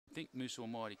think Moose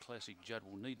Almighty Classic Judd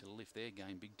will need to lift their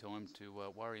game big time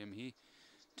to worry him here.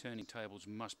 Turning Tables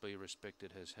must be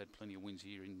respected, has had plenty of wins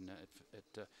here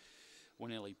at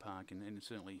Winnelly Park, and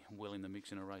certainly well in the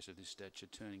mix in a race of this stature.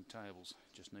 Turning Tables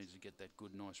just needs to get that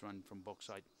good, nice run from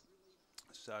box 8.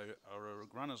 So our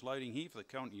runners loading here for the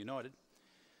Carlton United,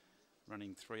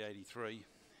 running 383,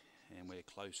 and we're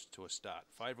close to a start.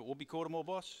 Favourite will be Quartermore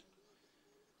Boss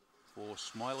for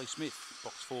Smiley Smith,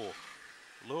 box 4.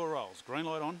 Lure rolls, green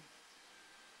light on,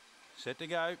 set to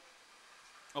go,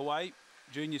 away.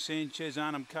 Junior Sanchez,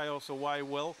 Arnhem Chaos away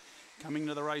well. Coming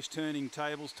to the race, Turning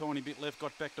Tables, tiny bit left,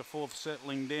 got back to 4th,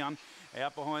 settling down.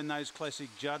 Out behind those Classic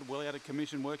Judd, well out of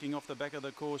commission, working off the back of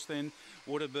the course then.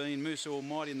 Would have been Moose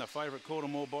Almighty and the favourite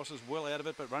Quartermore Bosses, well out of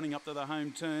it, but running up to the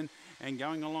home turn and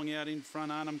going along out in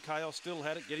front. Arnhem Chaos still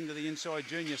had it, getting to the inside.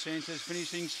 Junior Sanchez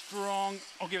finishing strong.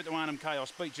 I'll give it to Arnhem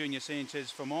Chaos, beat Junior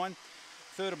Sanchez for mine.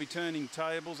 Third will be Turning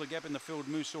Tables, a gap in the field,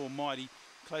 Moose Almighty.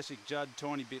 Classic Judd,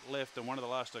 tiny bit left, and one of the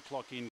last to clock in.